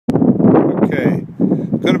Okay,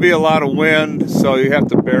 going to be a lot of wind, so you have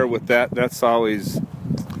to bear with that. That's always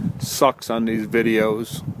sucks on these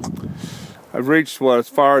videos. I've reached as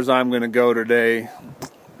far as I'm going to go today.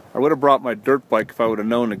 I would have brought my dirt bike if I would have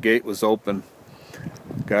known the gate was open.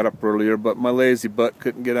 Got up earlier, but my lazy butt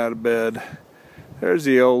couldn't get out of bed. There's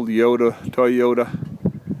the old Toyota.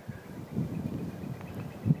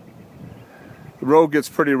 The road gets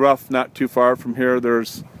pretty rough not too far from here. There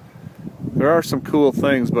are some cool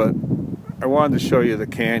things, but I wanted to show you the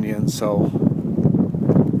canyon, so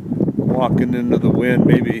walking into the wind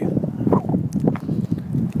maybe.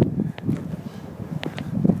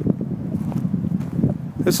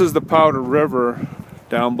 This is the Powder River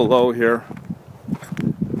down below here.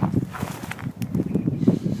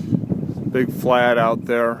 Big flat out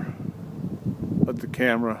there. Let the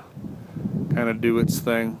camera kind of do its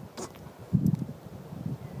thing.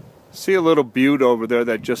 See a little butte over there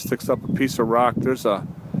that just sticks up a piece of rock. There's a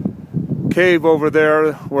cave over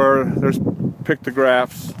there where there's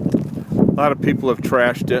pictographs. A lot of people have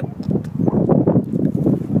trashed it.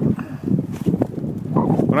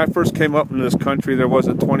 When I first came up in this country, there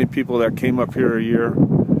wasn't 20 people that came up here a year.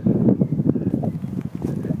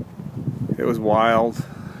 It was wild,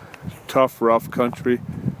 tough, rough country,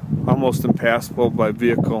 almost impassable by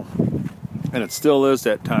vehicle, and it still is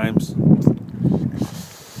at times.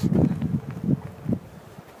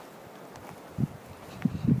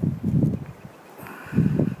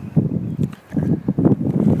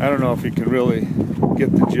 I don't know if you can really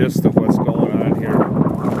get the gist of what's going on here.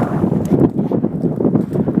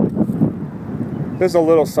 There's a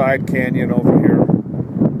little side canyon over here.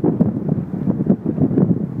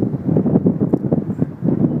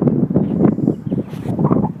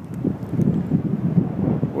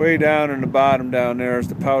 Way down in the bottom down there is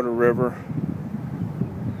the Powder River.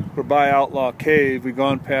 We're by Outlaw Cave. We've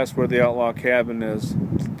gone past where the Outlaw Cabin is.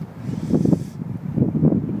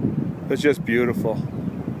 It's just beautiful.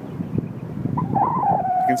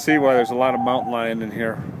 You can see why there's a lot of mountain lion in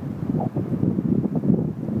here.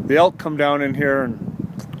 The elk come down in here, and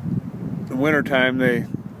in the wintertime they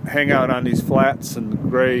hang out on these flats and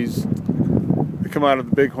graze. They come out of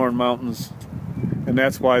the Bighorn Mountains, and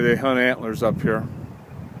that's why they hunt antlers up here.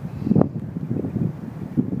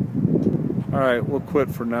 Alright, we'll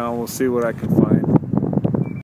quit for now. We'll see what I can find.